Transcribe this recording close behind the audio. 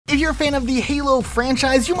you're a fan of the Halo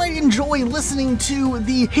franchise, you might enjoy listening to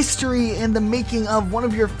the history and the making of one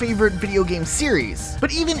of your favorite video game series.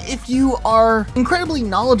 But even if you are incredibly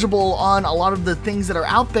knowledgeable on a lot of the things that are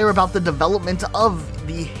out there about the development of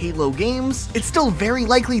the Halo games, it's still very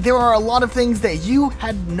likely there are a lot of things that you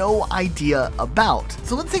had no idea about.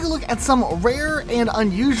 So let's take a look at some rare and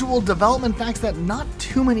unusual development facts that not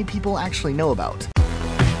too many people actually know about.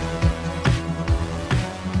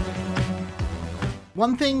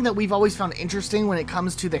 One thing that we've always found interesting when it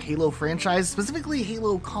comes to the Halo franchise, specifically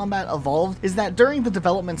Halo Combat Evolved, is that during the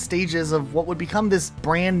development stages of what would become this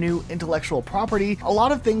brand new intellectual property, a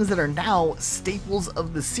lot of things that are now staples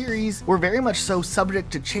of the series were very much so subject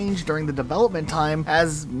to change during the development time,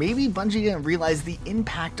 as maybe Bungie didn't realize the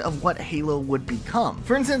impact of what Halo would become.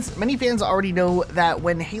 For instance, many fans already know that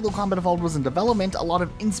when Halo Combat Evolved was in development, a lot of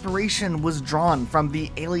inspiration was drawn from the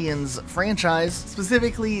Aliens franchise,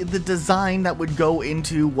 specifically the design that would go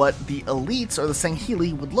into what the elites or the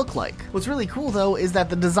Sangheili would look like. What's really cool though is that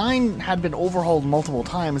the design had been overhauled multiple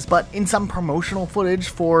times, but in some promotional footage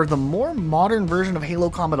for the more modern version of Halo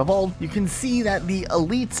Combat Evolved, you can see that the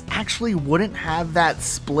elites actually wouldn't have that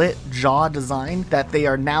split jaw design that they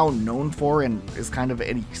are now known for and is kind of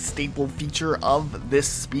a staple feature of this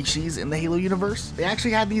species in the Halo universe. They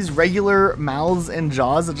actually had these regular mouths and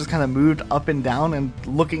jaws that just kind of moved up and down, and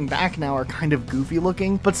looking back now are kind of goofy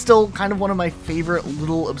looking, but still kind of one of my favorite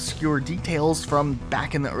little obscure details from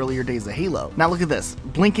back in the earlier days of Halo. Now look at this,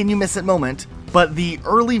 blink and you miss it moment, but the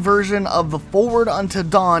early version of the Forward Unto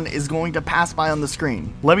Dawn is going to pass by on the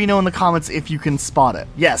screen. Let me know in the comments if you can spot it.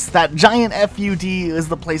 Yes, that giant FUD is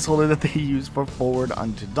the placeholder that they use for Forward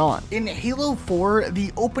Unto Dawn. In Halo 4,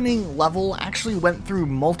 the opening level actually went through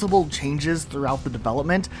multiple changes throughout the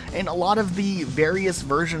development, and a lot of the various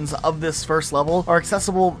versions of this first level are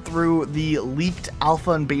accessible through the leaked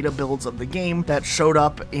alpha and beta builds of the game that showed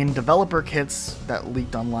up in developer kits that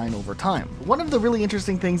leaked online over time. One of the really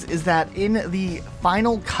interesting things is that in the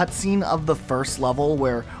final cutscene of the first level,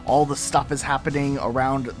 where all the stuff is happening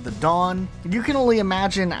around the dawn, you can only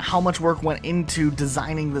imagine how much work went into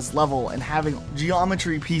designing this level and having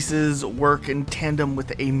geometry pieces work in tandem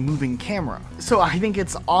with a moving camera. So I think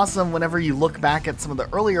it's awesome whenever you look back at some of the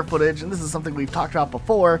earlier footage, and this is something we've talked about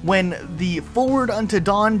before, when the Forward Unto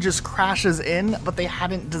Dawn just crashes in, but they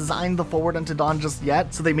hadn't designed the Forward Unto Dawn just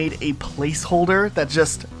yet, so they made a placeholder that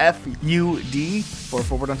just FUD for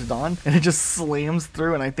Forward Unto Dawn, and it just slams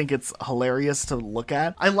through, and I think it's hilarious to look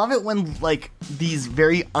at. I love it when like these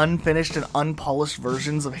very unfinished and unpolished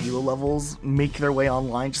versions of Halo levels make their way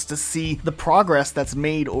online, just to see the progress that's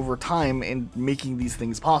made over time in making these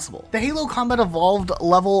things possible. The Halo Combat Evolved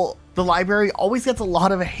level, the library, always gets a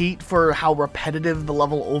lot of hate for how repetitive the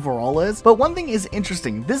level overall is, but one thing is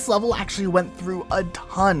interesting. This level actually went through a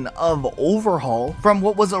ton of overhaul from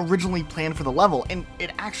what was originally planned for the level, and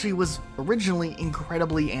it actually was originally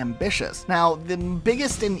incredibly ambitious. Now, the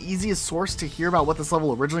biggest and easiest source to hear about what this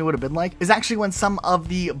level originally would have been like is actually when some of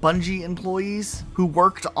the Bungie employees who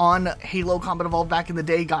worked on Halo Combat Evolved back in the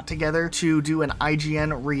day got together to do an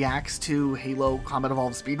IGN reacts to Halo Combat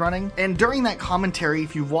Evolved speedrunning, and during that commentary,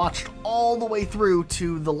 if you've watched all the way through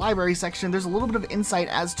to the library section, there's a little bit of insight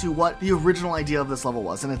as to what the original idea of this level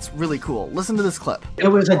was, and it's really cool. Listen to this clip. It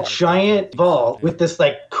was a giant vault with this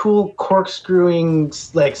like cool corkscrewing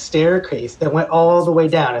like staircase that went all the way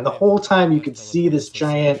down, and the whole time you could see this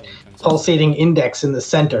giant pulsating index in the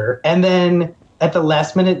center, and then at the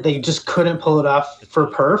last minute, they just couldn't pull it off for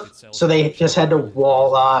perf, so they just had to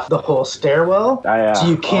wall off the whole stairwell. So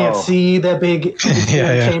you can't see the big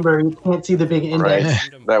chamber, you can't see the big index.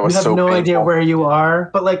 Right. That was you have so no painful. idea where you are.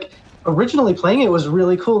 But like, originally playing it was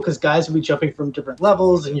really cool because guys would be jumping from different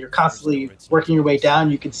levels and you're constantly working your way down.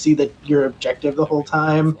 You could see that your objective the whole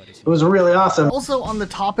time. It was really awesome. Also, on the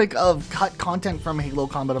topic of cut content from Halo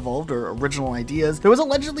Combat Evolved or original ideas, there was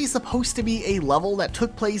allegedly supposed to be a level that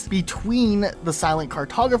took place between the Silent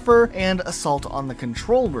Cartographer and Assault on the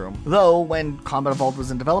Control Room. Though, when Combat Evolved was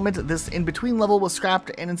in development, this in-between level was scrapped,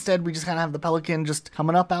 and instead we just kind of have the Pelican just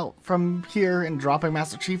coming up out from here and dropping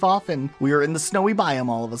Master Chief off, and we were in the snowy biome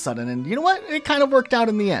all of a sudden. And you know what? It kind of worked out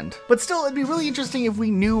in the end. But still, it'd be really interesting if we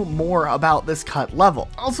knew more about this cut level.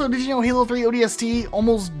 Also, did you know Halo 3 ODST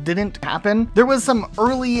almost didn't happen? There was some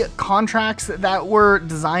early contracts that were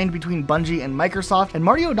designed between Bungie and Microsoft, and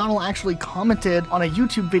Marty O'Donnell actually commented on a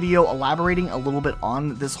YouTube video elaborating a little bit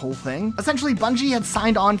on this whole thing. Essentially, Bungie had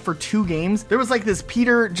signed on for 2 games. There was like this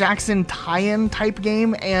Peter Jackson tie-in type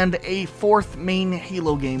game and a 4th main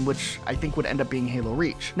Halo game, which I think would end up being Halo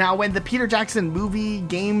Reach. Now, when the Peter Jackson movie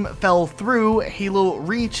game fell through, Halo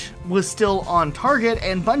Reach was still on target,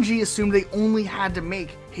 and Bungie assumed they only had to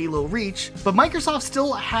make Halo Reach, but Microsoft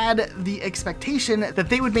still had the expectation that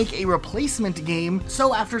they would make a replacement game,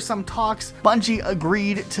 so after some talks, Bungie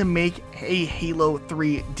agreed to make a Halo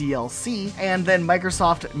 3 DLC, and then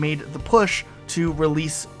Microsoft made the push to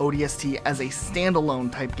release ODST as a standalone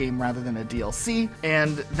type game rather than a DLC,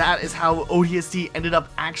 and that is how ODST ended up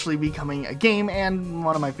actually becoming a game and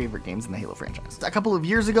one of my favorite games in the Halo franchise. A couple of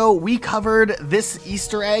years ago, we covered this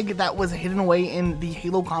Easter egg that was hidden away in the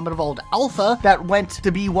Halo Combat Evolved Alpha that went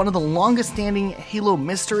to be one of the longest standing Halo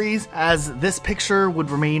mysteries, as this picture would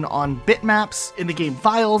remain on bitmaps in the game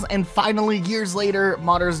files, and finally, years later,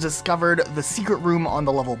 modders discovered the secret room on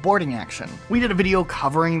the level boarding action. We did a video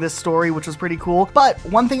covering this story, which was pretty cool, but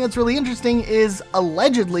one thing that's really interesting is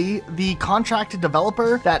allegedly the contracted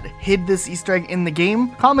developer that hid this Easter egg in the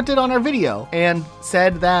game commented on our video and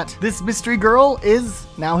said that this mystery girl is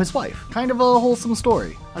now his wife. Kind of a wholesome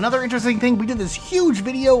story. Another interesting thing, we did this huge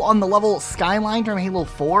video on the level Skyline from Halo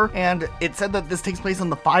 4, and it said that this takes place on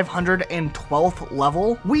the 512th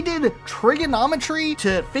level. We did trigonometry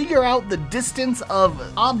to figure out the distance of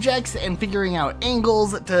objects and figuring out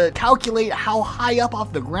angles to calculate how high up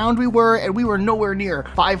off the ground we were, and we were nowhere near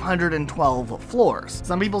 512 floors.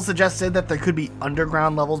 Some people suggested that there could be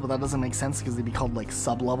underground levels, but that doesn't make sense because they'd be called like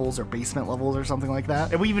sub-levels or basement levels or something like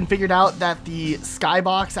that. And we even figured out that the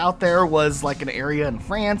skybox out there was like an area in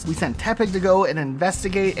France. We sent Tepig to go and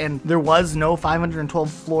investigate, and there was no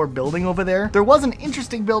 512 floor building over there. There was an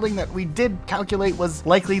interesting building that we did calculate was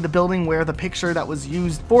likely the building where the picture that was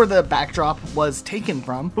used for the backdrop was taken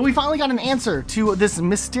from. But we finally got an answer to this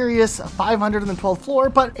mysterious 512th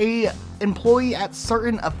floor, but a employee at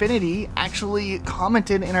Certain Affinity actually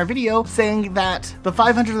commented in our video saying that the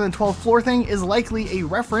 512th floor thing is likely a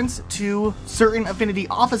reference to Certain Affinity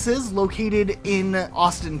offices located in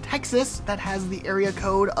Austin, Texas that has the area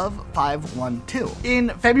code of 512. In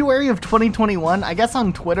February of 2021, I guess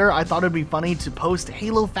on Twitter, I thought it'd be funny to post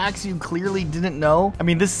Halo facts you clearly didn't know. I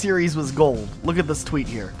mean, this series was gold. Look at this tweet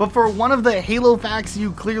here. But for one of the Halo facts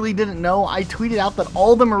you clearly didn't know, I tweeted out that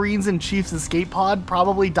all the Marines in Chief's escape pod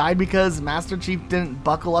probably died because Master Chief didn't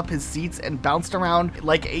buckle up his seats and bounced around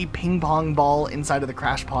like a ping pong ball inside of the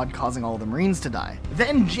crash pod, causing all the Marines to die.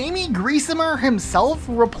 Then Jamie Griesemer himself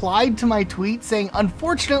replied to my tweet saying,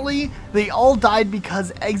 unfortunately, they all died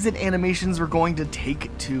because exit animations were going to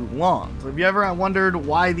take too long. So if you ever wondered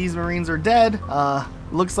why these Marines are dead,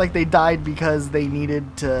 looks like they died because they needed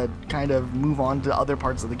to kind of move on to other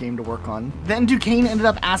parts of the game to work on. Then Duquesne ended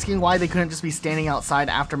up asking why they couldn't just be standing outside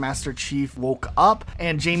after Master Chief woke up,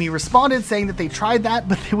 and Jamie responded saying that they tried that,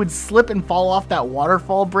 but they would slip and fall off that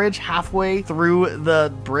waterfall bridge halfway through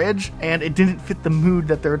the bridge, and it didn't fit the mood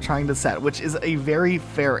that they were trying to set, which is a very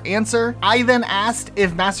fair answer. I then asked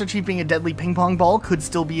if Master Chief being a deadly ping pong ball could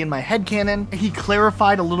still be in my headcanon. He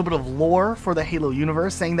clarified a little bit of lore for the Halo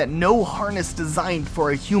universe, saying that no harness designed for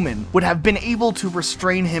a human would have been able to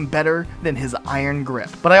restrain him better than his iron grip.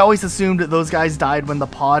 But I always assumed those guys died when the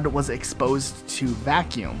pod was exposed to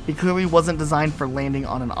vacuum. It clearly wasn't designed for landing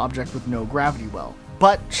on an object with no gravity well.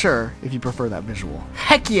 But sure, if you prefer that visual.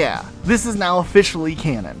 Heck yeah! This is now officially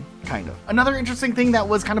canon. Kind of. Another interesting thing that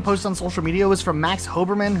was kind of posted on social media was from Max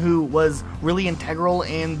Hoberman, who was really integral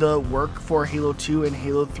in the work for Halo 2 and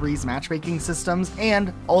Halo 3's matchmaking systems,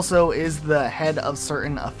 and also is the head of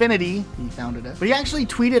Certain Affinity. He founded it. But he actually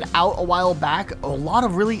tweeted out a while back a lot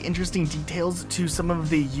of really interesting details to some of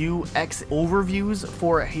the UX overviews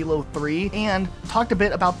for Halo 3, and talked a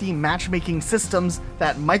bit about the matchmaking systems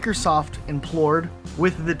that Microsoft employed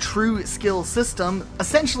with the True Skill system,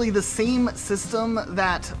 essentially the same system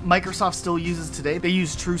that Microsoft still uses today. They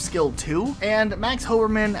use True Skill 2, and Max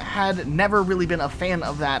Hoberman had never really been a fan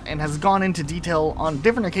of that and has gone into detail on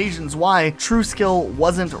different occasions why True Skill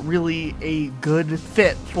wasn't really a good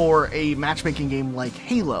fit for a matchmaking game like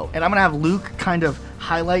Halo. And I'm gonna have Luke kind of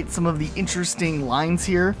highlight some of the interesting lines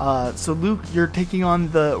here. So Luke, you're taking on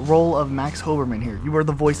the role of Max Hoberman here. You are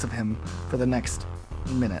the voice of him for the next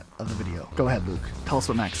minute of the video. Go ahead, Luke. Tell us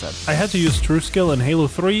what Max said. I had to use True Skill in Halo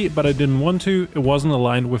 3, but I didn't want to. It wasn't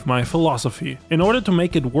aligned with my philosophy. In order to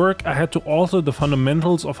make it work, I had to alter the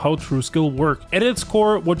fundamentals of how True Skill worked. At its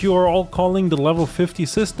core, what you are all calling the level 50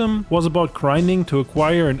 system was about grinding to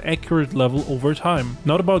acquire an accurate level over time,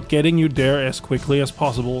 not about getting you there as quickly as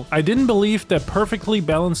possible. I didn't believe that perfectly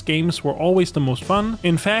balanced games were always the most fun.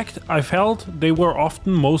 In fact, I felt they were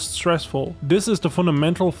often most stressful. This is the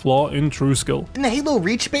fundamental flaw in True Skill. In the Halo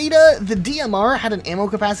Reach beta, the DMR had an ammo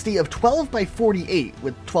capacity of 12 by 48,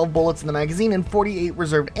 with 12 bullets in the magazine and 48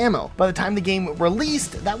 reserved ammo. By the time the game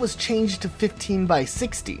released, that was changed to 15 by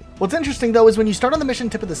 60. What's interesting though is when you start on the mission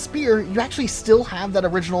Tip of the Spear, you actually still have that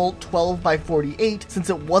original 12x48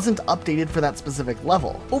 since it wasn't updated for that specific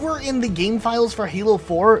level. Over in the game files for Halo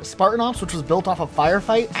 4, Spartan Ops, which was built off of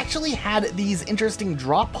Firefight, actually had these interesting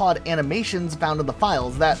drop pod animations found in the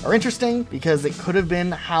files that are interesting because it could have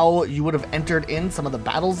been how you would have entered in some of the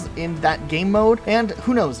battles in that game mode, and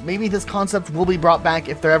who knows, maybe this concept will be brought back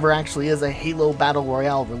if there ever actually is a Halo Battle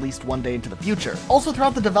Royale released one day into the future. Also,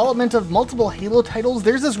 throughout the development of multiple Halo titles,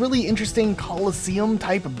 there's this really interesting Coliseum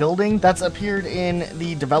type building that's appeared in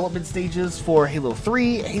the development stages for Halo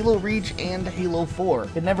 3, Halo Reach, and Halo 4.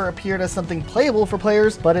 It never appeared as something playable for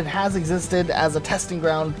players, but it has existed as a testing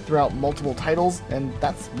ground throughout multiple titles, and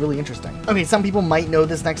that's really interesting. Okay, some people might know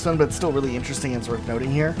this next one, but it's still really interesting and it's worth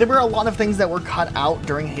noting here. There were a lot of things that were cut out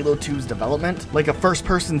during Halo 2's development, like a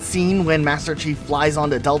first-person scene when Master Chief flies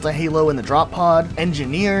onto Delta Halo in the drop pod,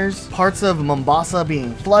 engineers, parts of Mombasa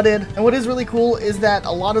being flooded, and what is really cool is that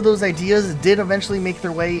a lot of those ideas did eventually make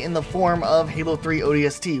their way in the form of Halo 3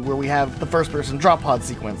 ODST, where we have the first-person drop pod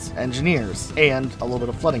sequence, engineers, and a little bit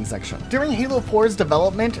of flooding section. During Halo 4's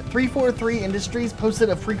development, 343 Industries posted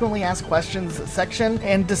a frequently asked questions section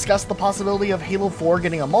and discussed the possibility of Halo 4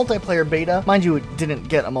 getting a multiplayer beta. Mind you, it didn't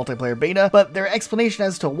get a multiplayer beta, but their explanation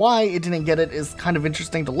as to why it didn't get it is kind of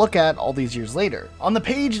interesting to look at all these years later. On the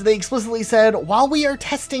page, they explicitly said, "While we are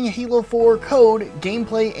testing Halo 4 code,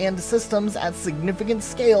 gameplay, and systems at significant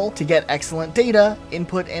scale to get excellent data,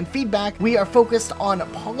 input, and feedback, we are focused on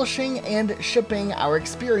polishing and shipping our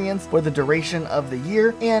experience for the duration of the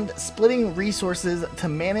year, and splitting resources to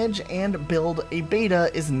manage and build a beta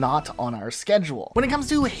is not on our schedule." When it comes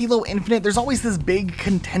to Halo Infinite, there's always this big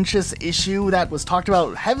contentious issue that was talked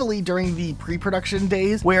about heavily during the pre-production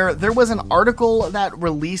days, where there was an article that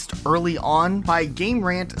released early on by Game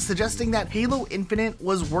Rant suggesting that Halo Infinite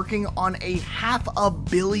was working on a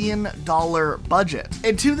 $500 million budget.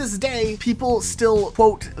 And to this day, people still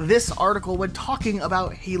quote this article when talking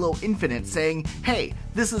about Halo Infinite, saying, hey,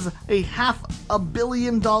 this is a $500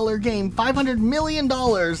 million game, $500 million,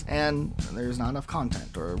 and there's not enough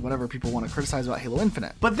content, or whatever people want to criticize about Halo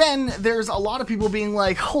Infinite. But then there's a lot of people being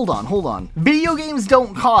like, hold on. Video games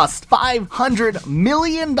don't cost $500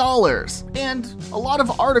 million. And a lot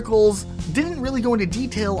of articles didn't really go into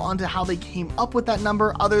detail onto how they came up with that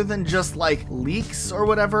number, other than just like leaks or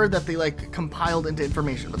whatever that they like compiled into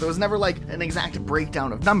information, but there was never like an exact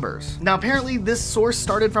breakdown of numbers. Now apparently this source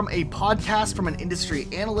started from a podcast from an industry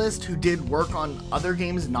analyst who did work on other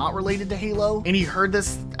games not related to Halo, and he heard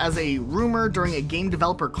this as a rumor during a game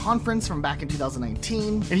developer conference from back in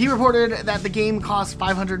 2019, and he reported that the game cost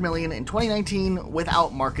 $500 million in 2019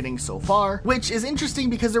 without marketing so far, which is interesting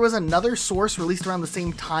because there was another source released around the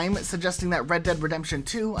same time suggesting that Red Dead Redemption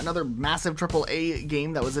 2, another massive AAA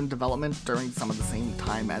game that was in development during some of the same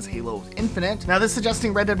time as Halo Infinite. Now this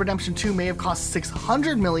suggesting Red Dead Redemption 2 may have cost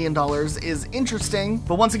 $600 million is interesting,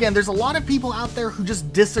 but once again, there's a lot of people out there who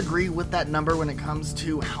just disagree with that number when it comes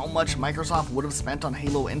to how much Microsoft would have spent on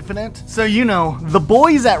Halo Infinite. So you know, the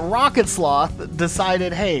boys at Rocket Sloth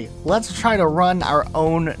decided, hey, let's try to run our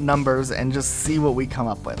own numbers and just see what we come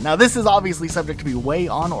up with. Now this is obviously subject to be way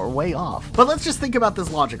on or way off, but let's just think about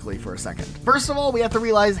this logically for a second. First of all, we have to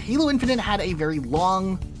realize Halo Infinite had a very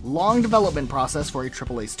long development process for a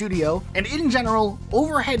AAA studio, and in general,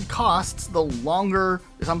 overhead costs, the longer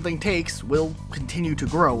something takes, will continue to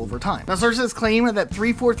grow over time. Now, sources claim that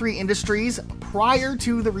 343 Industries, prior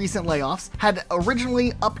to the recent layoffs, had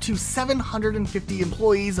originally up to 750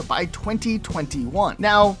 employees by 2021.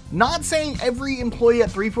 Now, not saying every employee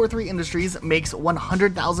at 343 Industries makes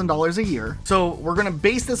 $100,000 a year, so we're gonna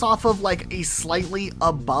base this off of like a slightly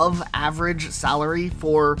above average salary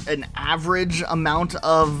for an average amount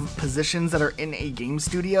of positions that are in a game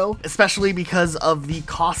studio, especially because of the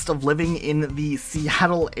cost of living in the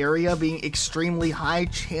Seattle area being extremely high.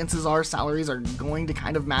 Chances are salaries are going to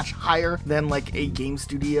kind of match higher than like a game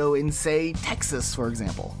studio in, say, Texas, for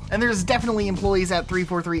example. And there's definitely employees at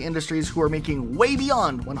 343 Industries who are making way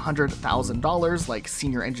beyond $100,000, like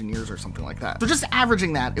senior engineers or something like that. So just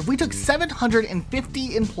averaging that, if we took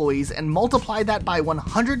 750 employees and multiplied that by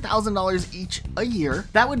 $100,000 each a year,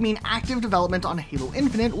 that would mean active development on Halo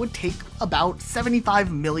Infinite would take about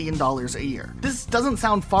 $75 million a year. This doesn't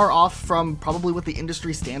sound far off from probably what the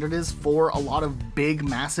industry standard is for a lot of big,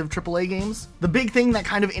 massive AAA games. The big thing that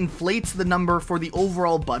kind of inflates the number for the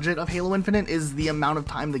overall budget of Halo Infinite is the amount of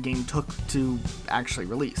time the game took to actually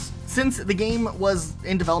release. Since the game was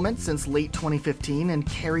in development since late 2015 and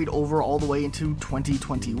carried over all the way into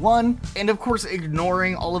 2021, and of course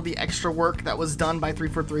ignoring all of the extra work that was done by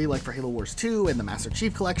 343 like for Halo Wars 2 and the Master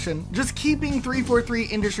Chief Collection, just keeping 343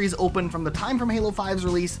 Industries open from the time from Halo 5's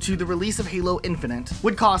release to the release of Halo Infinite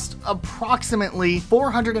would cost approximately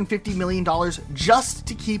 $450 million just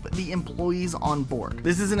to keep the employees on board.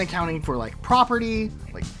 This isn't accounting for like property,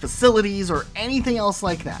 like facilities, or anything else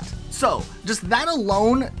like that. So just that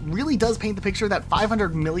alone really does paint the picture that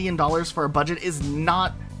 $500 million for a budget is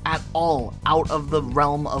not at all out of the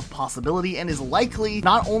realm of possibility, and is likely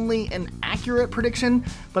not only an accurate prediction,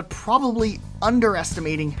 but probably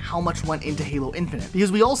underestimating how much went into Halo Infinite.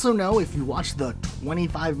 Because we also know, if you watch the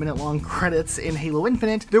 25-minute long credits in Halo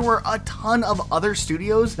Infinite, there were a ton of other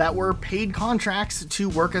studios that were paid contracts to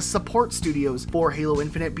work as support studios for Halo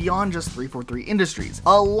Infinite beyond just 343 Industries.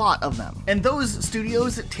 A lot of them. And those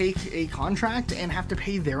studios take a contract and have to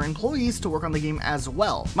pay their employees to work on the game as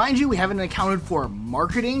well. Mind you, we haven't accounted for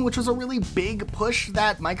marketing, which was a really big push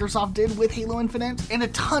that Microsoft did with Halo Infinite, and a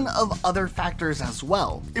ton of other factors as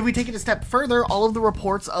well. If we take it a step further, all of the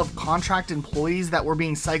reports of contract employees that were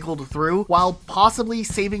being cycled through, while possibly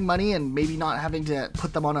saving money and maybe not having to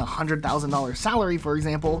put them on a $100,000 salary, for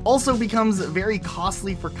example, also becomes very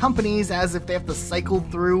costly for companies, as if they have to cycle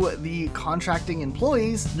through the contracting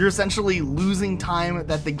employees, you're essentially losing time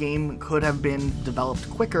that the game could have been developed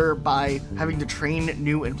quicker by having to train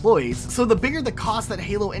new employees. So the bigger the cost that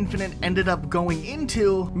Halo Infinite ended up going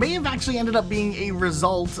into may have actually ended up being a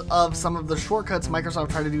result of some of the shortcuts Microsoft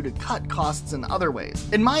tried to do to cut costs in other ways.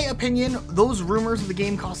 In my opinion, those rumors of the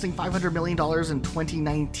game costing $500 million in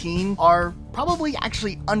 2019 are probably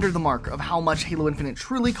actually under the mark of how much Halo Infinite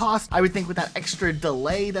truly cost. I would think with that extra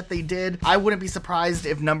delay that they did, I wouldn't be surprised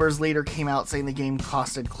if numbers later came out saying the game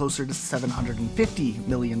costed closer to $750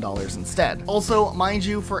 million instead. Also, mind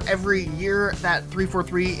you, for every year that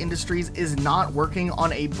 343 Industries is not working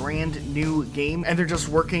on a brand new game and they're just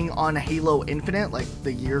working on Halo Infinite, like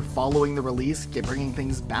the year following the release, bringing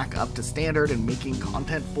things back up to standard and making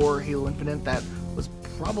content for Halo Infinite that was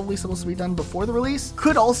probably supposed to be done before the release,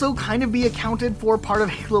 could also kind of be accounted for part of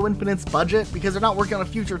Halo Infinite's budget, because they're not working on a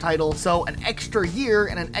future title, so an extra year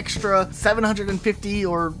and an extra 750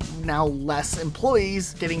 or now less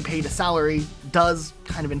employees getting paid a salary does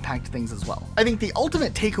kind of impact things as well. I think the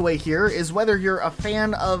ultimate takeaway here is whether you're a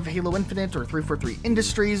fan of Halo Infinite or 343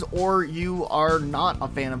 Industries, or you are not a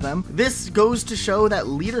fan of them, this goes to show that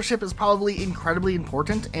leadership is probably incredibly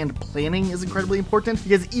important and planning is incredibly important,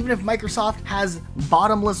 because even if Microsoft has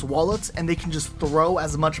bottomless wallets and they can just throw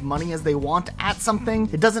as much money as they want at something,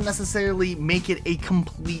 it doesn't necessarily make it a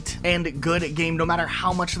complete and good game no matter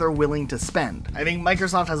how much they're willing to spend. I think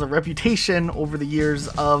Microsoft has a reputation over the years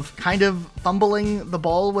of kind of fumbling the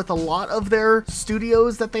ball with a lot of their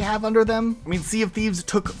studios that they have under them. I mean, Sea of Thieves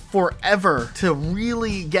took forever to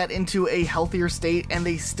really get into a healthier state, and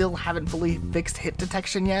they still haven't fully fixed hit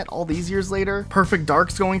detection yet all these years later. Perfect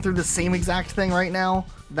Dark's going through the same exact thing right now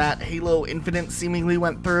that Halo Infinite seemingly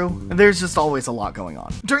went through. And there's just always a lot going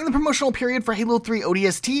on. During the promotional period for Halo 3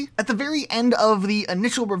 ODST, at the very end of the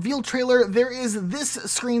initial reveal trailer, there is this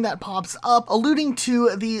screen that pops up alluding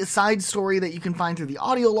to the side story that you can find through the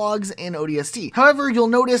audio logs in ODST. However, you'll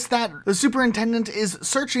notice that the superintendent is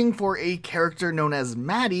searching for a character known as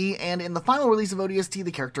Maddie, and in the final release of ODST,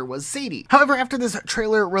 the character was Sadie. However, after this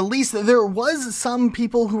trailer release, there was some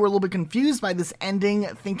people who were a little bit confused by this ending,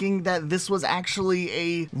 thinking that this was actually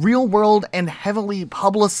a real world and heavily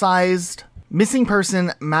publicized missing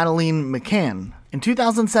person, Madeleine McCann. In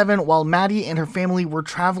 2007, while Maddie and her family were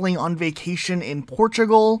traveling on vacation in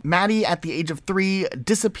Portugal, Maddie, at the age of 3,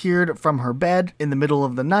 disappeared from her bed in the middle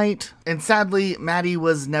of the night, and sadly, Maddie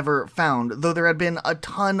was never found. Though there had been a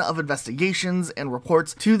ton of investigations and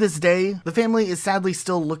reports, to this day, the family is sadly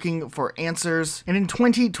still looking for answers. And in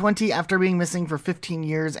 2020, after being missing for 15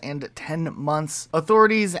 years and 10 months,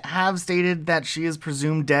 authorities have stated that she is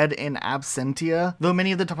presumed dead in absentia, though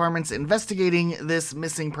many of the departments investigating this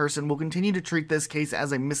missing person will continue to treat this case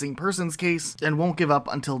as a missing persons case and won't give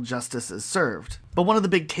up until justice is served. But one of the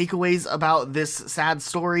big takeaways about this sad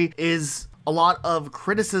story is a lot of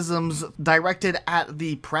criticisms directed at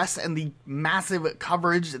the press and the massive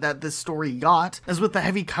coverage that this story got. As with the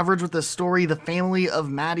heavy coverage with this story, the family of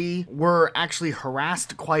Maddie were actually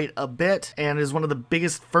harassed quite a bit, and is one of the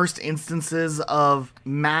biggest first instances of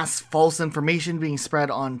mass false information being spread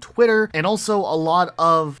on Twitter, and also a lot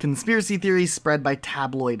of conspiracy theories spread by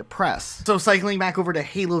tabloid press. So cycling back over to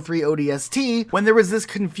Halo 3 ODST, when there was this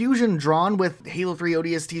confusion drawn with Halo 3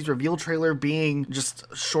 ODST's reveal trailer being just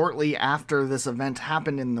shortly after after this event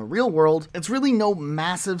happened in the real world, it's really no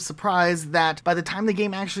massive surprise that by the time the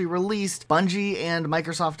game actually released, Bungie and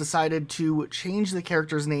Microsoft decided to change the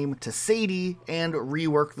character's name to Sadie and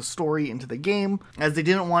rework the story into the game, as they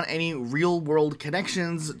didn't want any real-world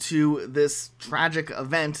connections to this tragic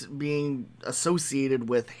event being associated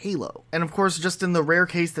with Halo. And of course, just in the rare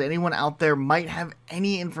case that anyone out there might have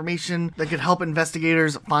any information that could help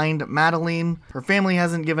investigators find Madeline, her family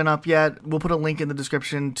hasn't given up yet. We'll put a link in the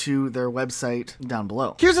description to their website down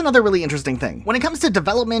below. Here's another really interesting thing. When it comes to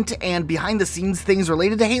development and behind-the-scenes things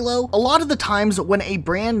related to Halo, a lot of the times when a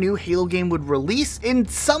brand new Halo game would release, in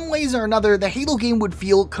some ways or another, the Halo game would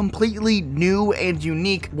feel completely new and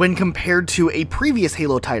unique when compared to a previous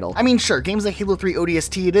Halo title. I mean, sure, games like Halo 3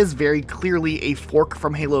 ODST, it is very clearly a fork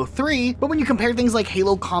from Halo 3, but when you compare things like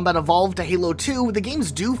Halo Combat Evolved to Halo 2, the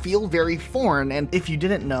games do feel very foreign, and if you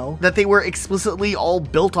didn't know that they were explicitly all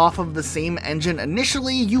built off of the same engine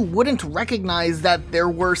initially, you wouldn't recognize that there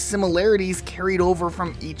were similarities carried over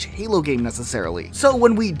from each Halo game necessarily. So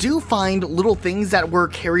when we do find little things that were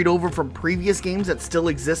carried over from previous games that still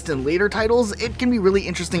exist in later titles, it can be really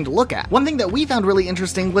interesting to look at. One thing that we found really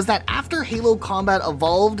interesting was that after Halo Combat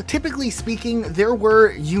Evolved, typically speaking, there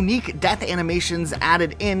were unique death animations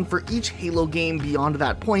added in for each Halo game beyond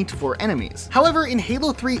that point for enemies. However, in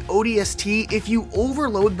Halo 3 ODST, if you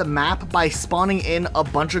overload the map by spawning in a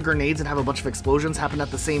bunch of grenades and have a bunch of explosions happen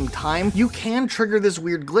at the same time, you can trigger this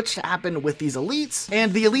weird glitch to happen with these elites,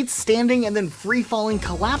 and the elites standing and then free-falling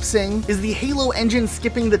collapsing is the Halo engine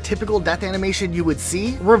skipping the typical death animation you would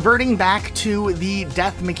see, reverting back to the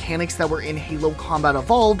death mechanics that were in Halo Combat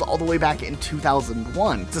Evolved all the way back in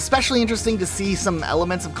 2001. It's especially interesting to see some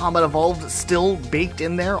elements of Combat Evolved still baked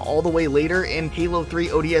in there all the way later in Halo 3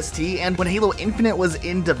 ODST, and when Halo Infinite was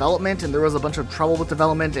in development and there was a bunch of trouble with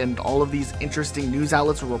development and all of these interesting news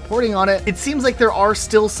outlets were reporting on it, it seems like there are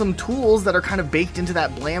still some tools that are kind of baked into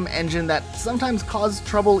that Blam engine that sometimes cause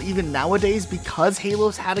trouble even nowadays because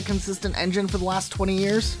Halo's had a consistent engine for the last 20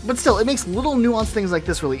 years. But still, it makes little nuanced things like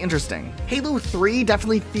this really interesting. Halo 3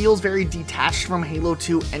 definitely feels very detached from Halo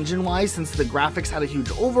 2 engine-wise since the graphics had a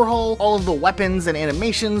huge overhaul, all of the weapons and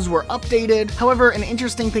animations were updated. However, an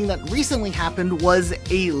interesting thing that recently happened was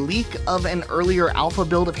a leak of an earlier alpha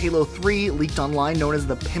build of Halo 3 leaked online known as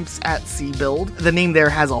the Pimps at Sea build. The name there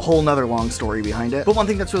has a whole nother long story behind it. But one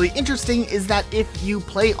thing that's really interesting is that if you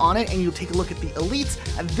play on it and you take a look at the elites,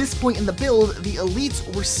 at this point in the build, the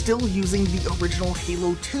elites were still using the original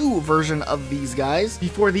Halo 2 version of these guys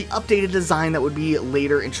before the updated design that would be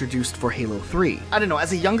later introduced for Halo 3. I don't know,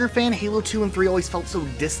 as a younger fan, Halo 2 and 3 always felt so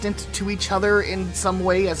distant to each other in some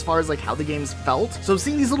way as far as like how the games felt. So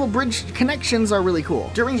seeing these little bridge connections are really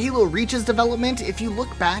cool. During Halo Reach's development, if you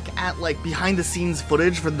look back at like behind the scenes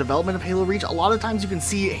footage for the development of Halo Reach, a lot of times you can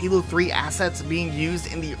see Halo 3 assets being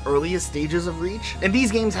used in the earliest stages of Reach. And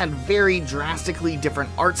these games had very drastically different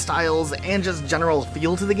art styles and just general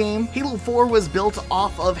feel to the game. Halo 4 was built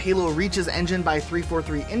off of Halo Reach's engine by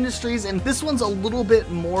 343 Industries, and this one's a little bit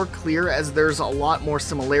more clear as there's a lot more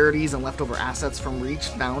similarities and leftover assets from Reach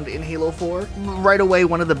found in Halo 4. Right away,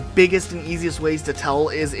 one of the biggest and easiest ways to tell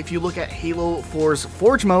is if you look at Halo 4's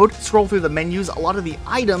Forge mode, scroll through the menus, a lot of the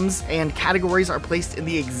items and categories are placed in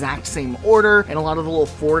the exact same order, and a lot of the little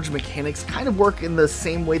Forge mechanics kind of work in the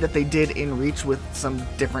same way that they did in Reach with some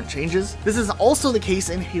different changes. This is also the case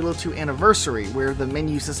in Halo 2 Anniversary, where the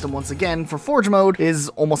menu system once again for Forge mode is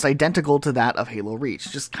almost identical to that of Halo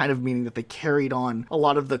Reach, just kind of meaning that they carried on a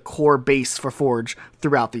lot of the core base for Forge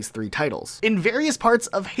throughout these three titles. In various parts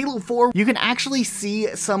of Halo 4, you can actually see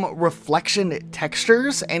some reflection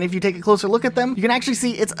textures, and if you take a closer look at them, you can actually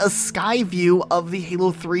see it's a sky view of the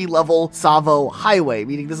Halo 3 level Savo Highway,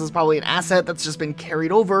 meaning this is probably an asset that's just been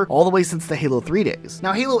carried over all the way since the Halo 3 days.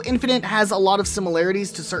 Now, Halo Infinite has a lot of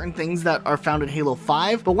similarities to certain things that are found in Halo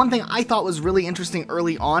 5, but one thing I thought was really interesting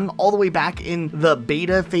early on, all the way back in the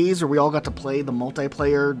beta phase where we all got to play the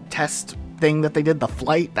multiplayer test thing that they did, the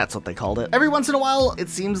flight, that's what they called it. Every once in a while, it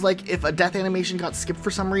seems like if a death animation got skipped for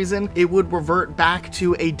some reason, it would revert back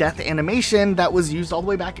to a death animation that was used all the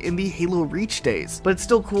way back in the Halo Reach days. But it's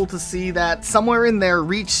still cool to see that somewhere in there,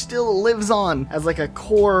 Reach still lives on as like a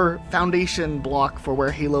core foundation block for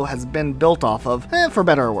where Halo has been built off of, for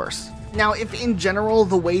better or worse. Now, if in general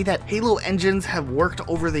the way that Halo engines have worked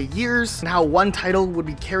over the years and how one title would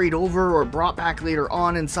be carried over or brought back later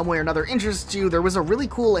on in some way or another interests you, there was a really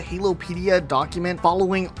cool Halopedia document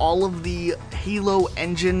following all of the Halo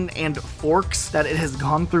engine and forks that it has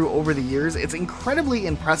gone through over the years. It's incredibly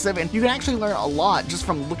impressive, and you can actually learn a lot just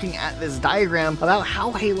from looking at this diagram about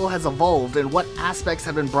how Halo has evolved and what aspects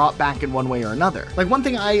have been brought back in one way or another. Like, one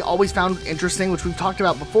thing I always found interesting, which we've talked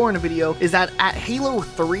about before in a video, is that at Halo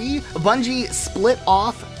 3, Bungie split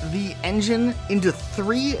off the engine into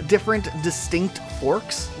 3 different distinct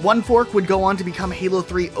forks. One fork would go on to become Halo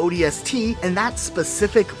 3 ODST, and that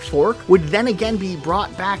specific fork would then again be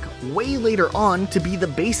brought back way later on to be the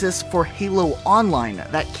basis for Halo Online,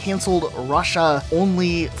 that canceled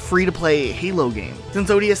Russia-only free-to-play Halo game. Since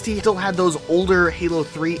ODST still had those older Halo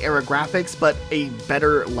 3 era graphics, but a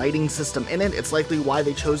better lighting system in it, it's likely why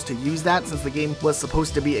they chose to use that, since the game was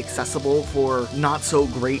supposed to be accessible for not so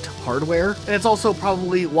great hardware. And it's also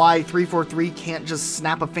probably why 343 can't just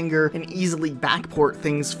snap a finger and easily backport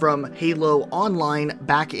things from Halo Online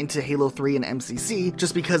back into Halo 3 and MCC,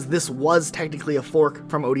 just because this was technically a fork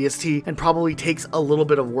from ODST and probably takes a little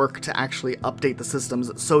bit of work to actually update the systems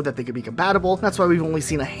so that they could be compatible. That's why we've only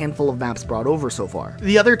seen a handful of maps brought over so far.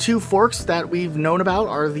 The other 2 forks that we've known about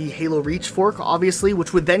are the Halo Reach fork, obviously,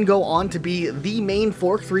 which would then go on to be the main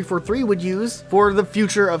fork 343 would use for the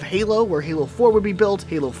future of Halo, where Halo 4 would be built,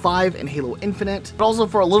 Halo 5, and Halo Infinite. But also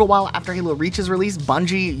for a little while after Halo Reach's release,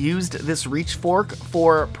 Bungie used this Reach fork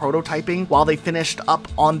for prototyping while they finished up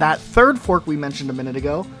on that 3rd fork we mentioned a minute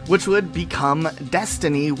ago, which would become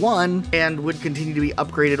Destiny 1 and would continue to be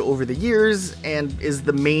upgraded over the years and is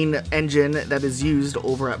the main engine that is used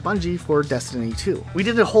over at Bungie for Destiny 2. We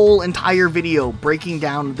did a whole entire video breaking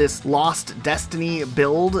down this Lost Destiny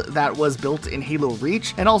build that was built in Halo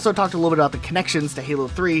Reach, and also talked a little bit about the connections to Halo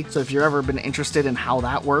 3, so if you've ever been interested in how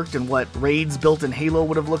that worked and what raids built in Halo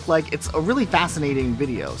would have looked like, it's a really fascinating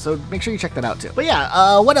video, so make sure you check that out too. But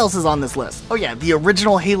yeah, what else is on this list? Oh yeah, the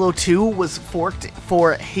original Halo 2 was forked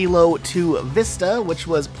for Halo 2 Vista, which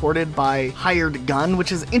was ported by Hired Gun,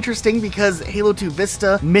 which is interesting because Halo 2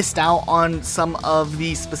 Vista missed out on some of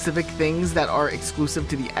the specific things that are exclusive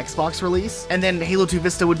to the Xbox release, and then Halo 2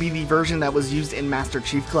 Vista would be the version that was used in Master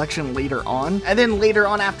Chief Collection later on, and then later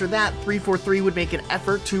on after that, 343 would make an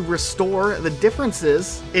effort to restore the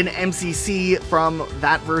differences in MCC from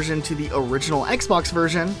that version to the original Xbox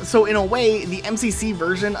version. So in a way, the MCC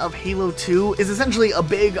version of Halo 2 is essentially a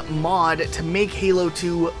big mod to make Halo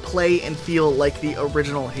 2 play and feel like the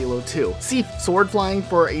original Halo 2. See sword flying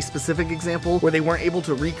for a specific example where they weren't able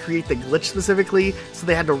to recreate the glitch specifically, so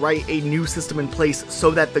they had to write a new system in place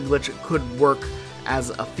so that the glitch could work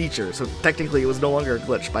as a feature, so technically it was no longer a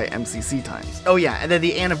glitch by MCC times. Oh yeah, and then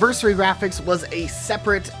the Anniversary graphics was a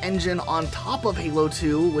separate engine on top of Halo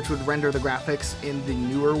 2, which would render the graphics in the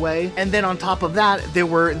newer way, and then on top of that, there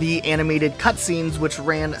were the animated cutscenes, which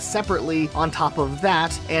ran separately on top of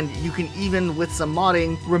that, and you can even, with some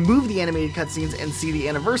modding, remove the animated cutscenes and see the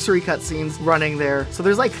Anniversary cutscenes running there, so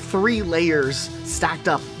there's like 3 layers stacked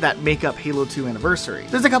up that make up Halo 2 Anniversary.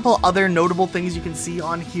 There's a couple other notable things you can see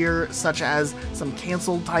on here, such as some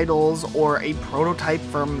canceled titles or a prototype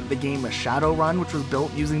from the game Shadowrun, which was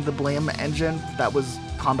built using the Blam engine that was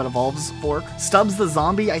Combat Evolved's fork. Stubbs the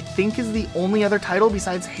Zombie, I think, is the only other title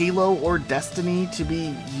besides Halo or Destiny to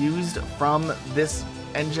be used from this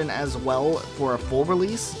engine as well for a full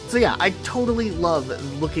release. So yeah, I totally love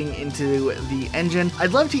looking into the engine.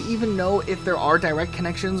 I'd love to even know if there are direct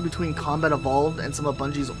connections between Combat Evolved and some of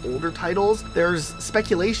Bungie's older titles. There's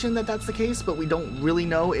speculation that that's the case, but we don't really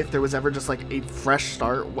know if there was ever just like a fresh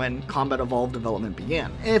start when Combat Evolved development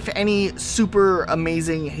began. If any super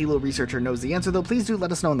amazing Halo researcher knows the answer though, please do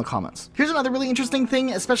let us know in the comments. Here's another really interesting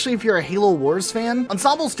thing, especially if you're a Halo Wars fan.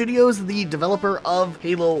 Ensemble Studios, the developer of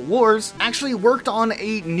Halo Wars, actually worked on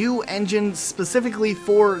a new engine specifically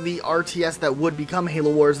for the RTS that would become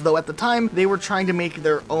Halo Wars, though at the time they were trying to make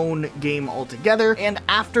their own game altogether. And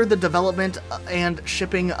after the development and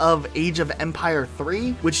shipping of Age of Empire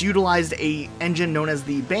 3, which utilized a engine known as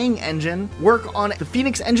the Bang engine, work on the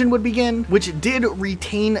Phoenix engine would begin, which did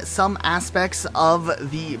retain some aspects of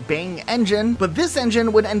the Bang engine, but this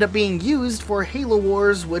engine would end up being used for Halo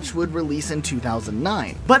Wars, which would release in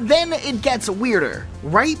 2009. But then it gets weirder.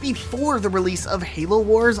 Right before the release of Halo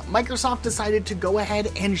Wars, Microsoft decided to go ahead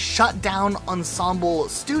and shut down Ensemble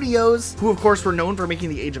Studios, who of course were known for making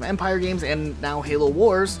the Age of Empire games and now Halo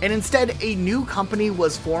Wars, and instead a new company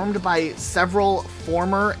was formed by several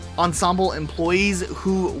former Ensemble employees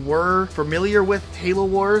who were familiar with Halo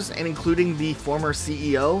Wars, and including the former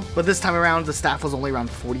CEO, but this time around the staff was only around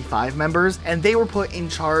 45 members, and they were put in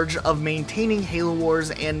charge of maintaining Halo Wars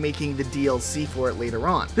and making the DLC for it later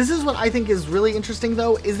on. This is what I think is really interesting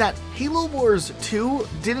though, is that Halo Wars 2 2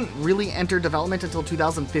 didn't really enter development until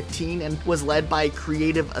 2015 and was led by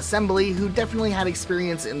Creative Assembly, who definitely had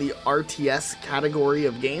experience in the RTS category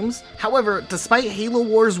of games. However, despite Halo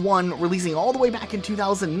Wars 1 releasing all the way back in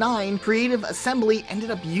 2009, Creative Assembly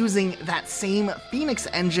ended up using that same Phoenix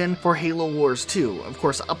engine for Halo Wars 2, of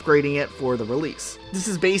course upgrading it for the release. This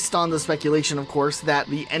is based on the speculation, of course, that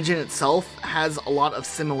the engine itself has a lot of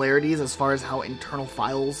similarities as far as how internal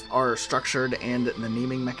files are structured and the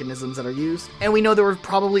naming mechanisms that are used. And we know there were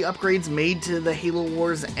probably upgrades made to the Halo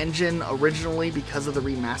Wars engine originally because of the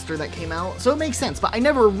remaster that came out, so it makes sense. But I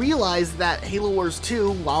never realized that Halo Wars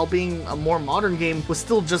 2, while being a more modern game, was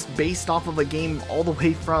still just based off of a game all the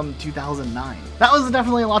way from 2009. That was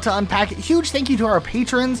definitely a lot to unpack. Huge thank you to our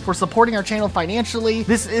patrons for supporting our channel financially.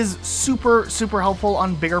 This is super helpful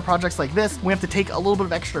on bigger projects like this. We have to take a little bit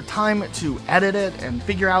of extra time to edit it and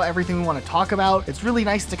figure out everything we want to talk about. It's really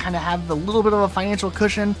nice to kind of have a little bit of a financial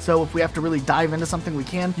cushion, so if we have to really dive into something, we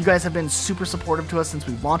can. You guys have been super supportive to us since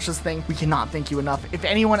we've launched this thing. We cannot thank you enough. If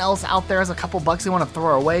anyone else out there has a couple bucks they want to throw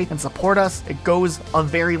our way and support us, it goes a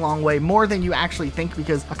very long way, more than you actually think,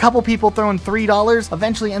 because a couple people throwing $3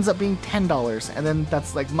 eventually ends up being $10, and then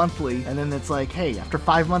that's like monthly, and then it's like, hey, after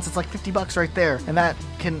 5 months it's like 50 bucks right there, and that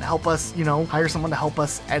can help us, you know, hire someone to help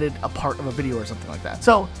us edit a part of a video or something like that.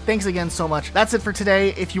 So thanks again so much. That's it for today.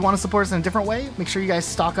 If you want to support us in a different way, make sure you guys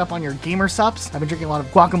stock up on your gamer sups. I've been drinking a lot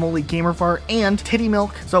of Guacamole Gamer Fart and Titty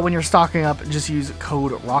Milk, so when you're stocking up, just use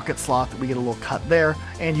code RocketSloth. We get a little cut there,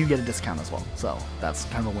 and you get a discount as well. So that's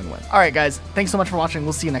kind of a win-win. All right, guys, thanks so much for watching.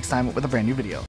 We'll see you next time with a brand new video.